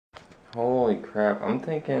Holy crap, I'm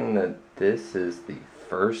thinking that this is the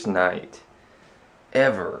first night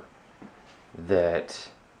ever that,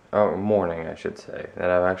 oh, morning I should say, that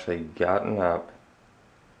I've actually gotten up,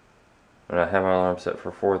 and I had my alarm set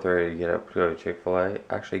for 4:30 to get up to go to Chick-fil-A.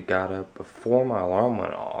 Actually got up before my alarm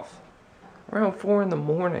went off, around 4 in the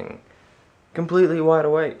morning, completely wide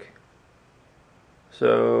awake.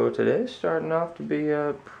 So today's starting off to be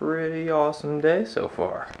a pretty awesome day so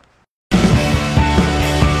far.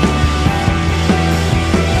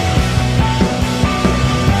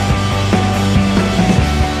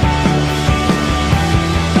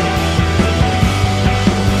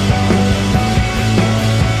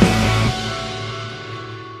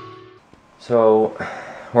 So,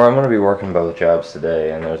 where I'm going to be working both jobs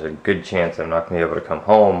today, and there's a good chance I'm not going to be able to come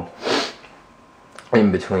home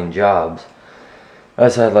in between jobs. I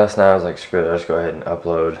decided last night, I was like, screw it, I'll just go ahead and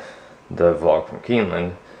upload the vlog from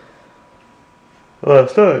Keeneland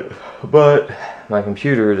last night. But my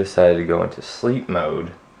computer decided to go into sleep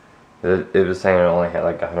mode. It was saying it only had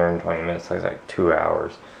like 120 minutes, like 2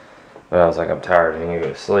 hours. But I was like, I'm tired, I need to go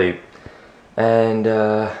to sleep. And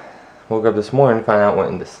woke up this morning to find out it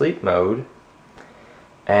went into sleep mode.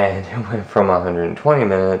 And it went from 120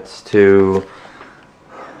 minutes to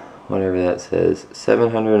whatever that says,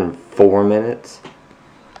 704 minutes.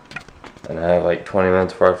 And I have like 20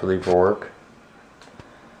 minutes before I have to leave for work.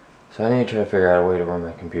 So I need to try to figure out a way to where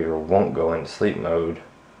my computer won't go into sleep mode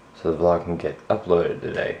so the vlog can get uploaded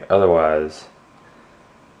today. Otherwise,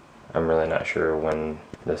 I'm really not sure when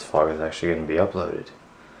this vlog is actually going to be uploaded.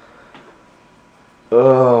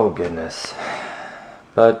 Oh goodness.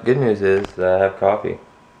 But good news is that I have coffee.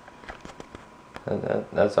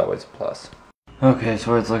 That's always a plus. Okay,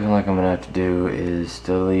 so what it's looking like I'm going to have to do is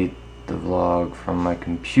delete the vlog from my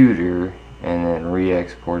computer and then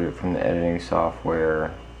re-export it from the editing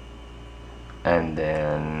software, and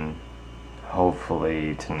then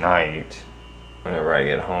hopefully tonight whenever I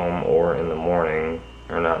get home, or in the morning,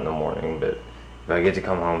 or not in the morning, but if I get to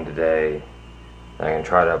come home today, I can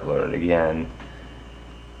try to upload it again.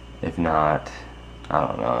 If not, I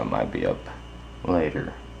don't know, it might be up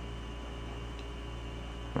later.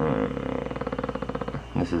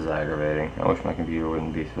 This is aggravating. I wish my computer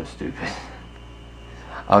wouldn't be so stupid.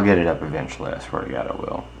 I'll get it up eventually, I swear to God I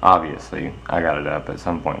will. Obviously, I got it up at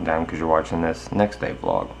some point in time because you're watching this next day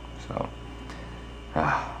vlog. So,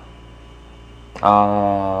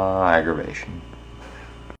 aggravation.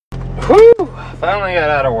 Whew! Finally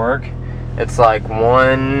got out of work. It's like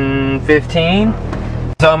 1:15.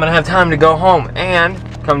 So I'm gonna have time to go home, and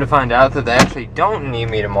come to find out that they actually don't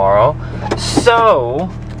need me tomorrow. So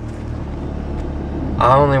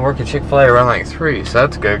I only work at Chick-fil-A around like 3, so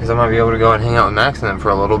that's good because I might be able to go and hang out with Max and them for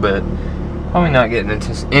a little bit. Probably not getting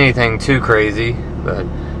into anything too crazy, but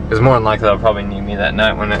because more than likely they'll probably need me that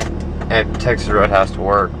night when at Texas Roadhouse to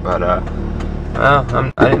work. But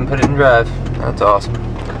well, I didn't put it in drive. That's awesome.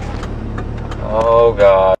 Oh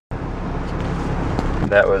God,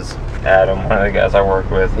 that was Adam, one of the guys I work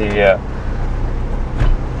with.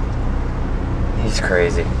 He's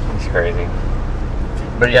crazy. He's crazy.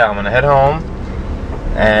 But yeah, I'm gonna head home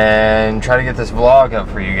and try to get this vlog up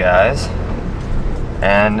for you guys,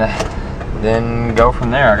 and then go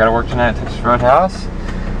from there. I gotta work tonight at Texas Roadhouse,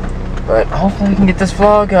 but hopefully I can get this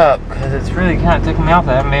vlog up because it's really kind of ticking me off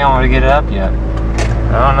that I haven't been able to get it up yet.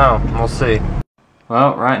 I don't know. We'll see.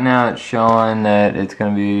 Well, right now it's showing that it's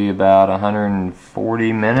going to be about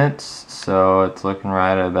 140 minutes, so it's looking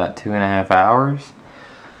right at about 2.5 hours,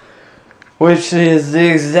 which is the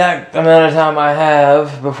exact amount of time I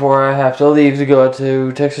have before I have to leave to go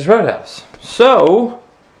to Texas Roadhouse. So,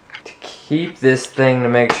 to keep this thing to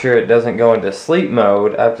make sure it doesn't go into sleep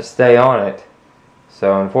mode, I have to stay on it.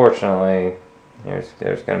 So unfortunately, there's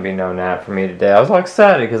going to be no nap for me today. I was all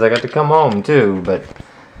excited because I got to come home too, but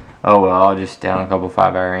oh well, I'll just down a couple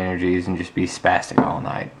 5-hour energies and just be spastic all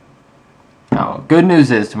night. Now, good news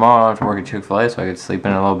is tomorrow I have to work at Chick-fil-A, so I could sleep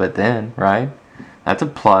in a little bit then, right? That's a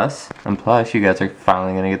plus. And plus, you guys are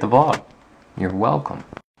finally going to get the vlog. You're welcome.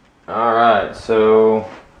 Alright, so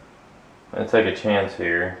let's take a chance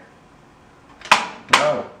here.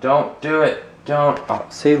 No, don't do it. Don't. Oh,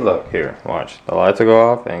 see, look, here, watch. The lights will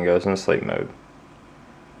go off and it goes into sleep mode.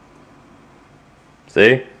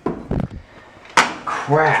 See?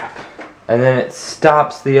 Crap. And then it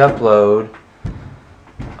stops the upload.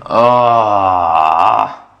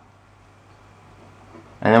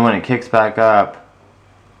 And then when it kicks back up,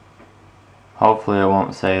 hopefully it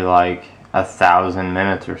won't say like 1,000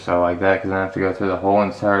 minutes or so like that, because I have to go through the whole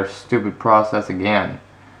entire stupid process again.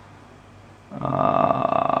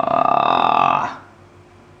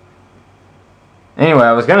 Anyway, Anyway,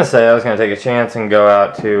 I was going to say I was going to take a chance and go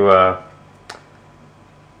out to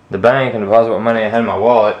the bank and deposit what money I had in my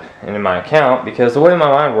wallet and in my account, because the way my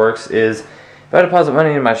mind works is if I deposit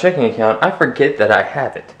money in my checking account, I forget that I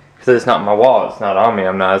have it. Because it's not in my wallet, it's not on me,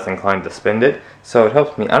 I'm not as inclined to spend it. So it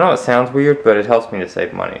helps me. I know it sounds weird, but it helps me to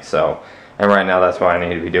save money. So, and right now that's what I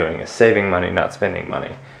need to be doing, is saving money, not spending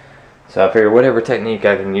money. So I figure whatever technique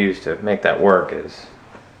I can use to make that work is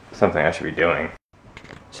something I should be doing.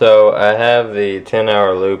 So I have the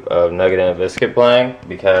 10-hour loop of Nugget and a Biscuit playing,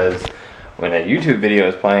 because when a YouTube video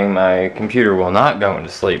is playing, my computer will not go into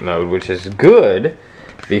sleep mode, which is good,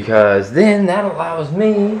 because then that allows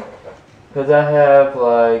me, because I have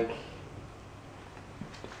like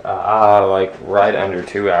right under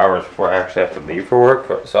 2 hours before I actually have to leave for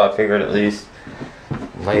work, so I figured at least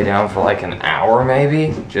lay down for like an hour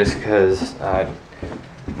maybe, just because I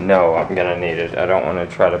know I'm gonna need it. I don't want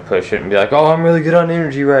to try to push it and be like, oh, I'm really good on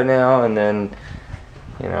energy right now, and then,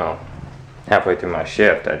 you know, halfway through my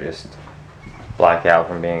shift I just black out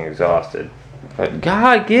from being exhausted. But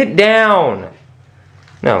God, get down!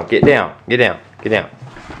 No, get down, get down, get down.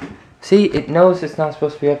 See, it knows it's not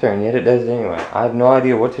supposed to be up there, and yet it does it anyway. I have no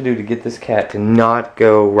idea what to do to get this cat to not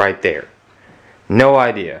go right there. No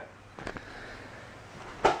idea.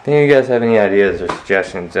 If any of you guys have any ideas or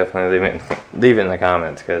suggestions, definitely leave it in the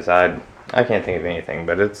comments, because I can't think of anything,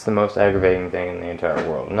 but it's the most aggravating thing in the entire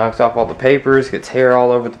world. It knocks off all the papers, gets hair all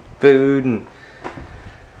over the food, and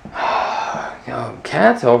you know,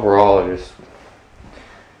 cats overall are just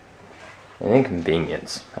an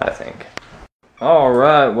inconvenience, I think.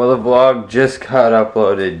 Alright, well, the vlog just got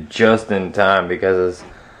uploaded just in time, because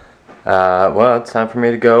well, it's time for me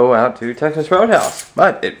to go out to Texas Roadhouse.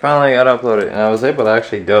 But it finally got uploaded, and I was able to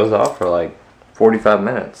actually doze off for like 45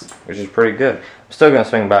 minutes, which is pretty good. I'm still going to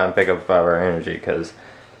swing by and pick up 5-hour energy, because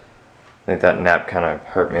I think that nap kind of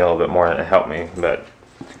hurt me a little bit more than it helped me. But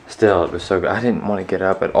still, it was so good. I didn't want to get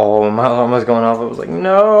up at all. When my alarm was going off, I was like,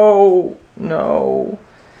 no, no.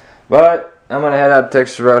 But I'm going to head out to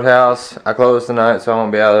Texas Roadhouse. I close tonight, so I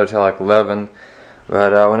won't be out there till like 11.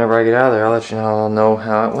 But whenever I get out of there, I'll let you know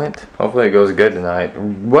how it went. Hopefully it goes good tonight.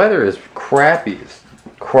 Weather is crappy as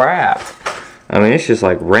crap. I mean, it's just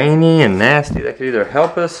like rainy and nasty. That could either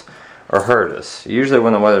help us or hurt us. Usually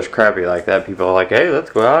when the weather's crappy like that, people are like, hey,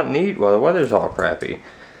 let's go out and eat. Well, the weather's all crappy.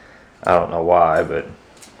 I don't know why, but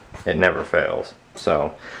it never fails.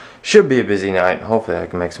 So, should be a busy night. Hopefully I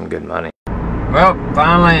can make some good money. Well,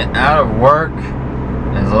 finally out of work.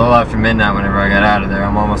 It was a little after midnight whenever I got out of there.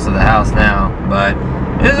 I'm almost to the house now, but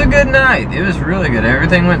it was a good night. It was really good.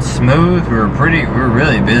 Everything went smooth. We were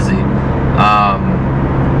really busy.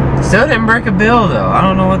 Still didn't break a bill though. I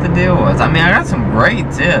don't know what the deal was. I mean, I got some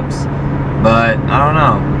great tips, but I don't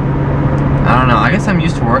know. I guess I'm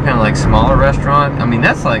used to working at like smaller restaurant. I mean,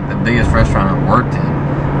 that's like the biggest restaurant I've worked in.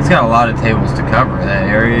 It's got a lot of tables to cover that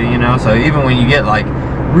area, you know. So even when you get like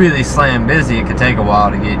really slam busy, it could take a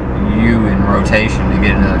while to get you in rotation to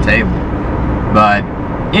get another table. But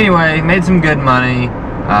anyway, made some good money.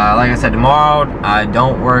 Like I said, tomorrow I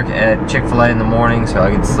don't work at Chick-fil-A in the morning, so I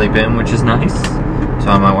get to sleep in, which is nice. So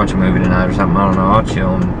I might watch a movie tonight or something. I don't know. I'll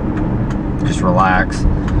chill and just relax.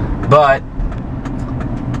 But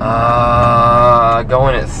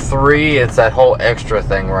going at 3, it's that whole extra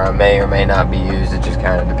thing where I may or may not be used. It just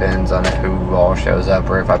kind of depends on who all shows up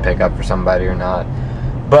or if I pick up for somebody or not.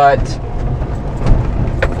 But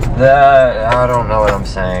I don't know what I'm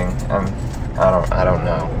saying. I don't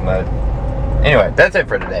know. But anyway, that's it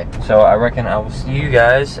for today. So I reckon I will see you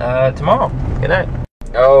guys tomorrow. Good night.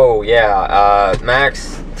 Oh yeah,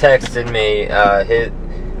 Max texted me.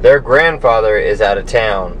 Their grandfather is out of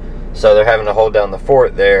town, so they're having to hold down the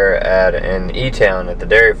fort there in E-Town at the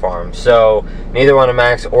dairy farm. So neither one of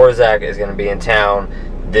Max or Zach is going to be in town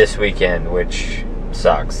this weekend, which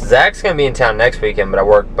sucks. Zach's going to be in town next weekend, but I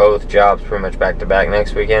work both jobs pretty much back to back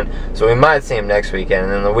next weekend, so we might see him next weekend.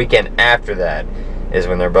 And then the weekend after that is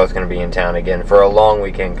when they're both going to be in town again for a long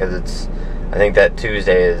weekend, because I think that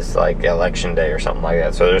Tuesday is like election day or something like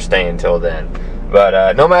that, so they're staying till then.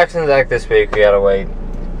 But no Max and Zach this week. We gotta wait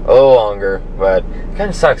a little longer, but it kind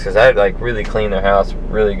of sucks because I like really cleaned their house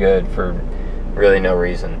really good for really no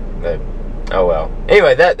reason. But oh well.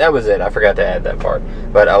 Anyway, that was it. I forgot to add that part.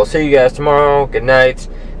 But I will see you guys tomorrow. Good night,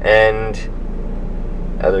 and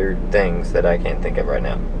other things that I can't think of right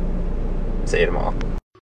now. See you tomorrow.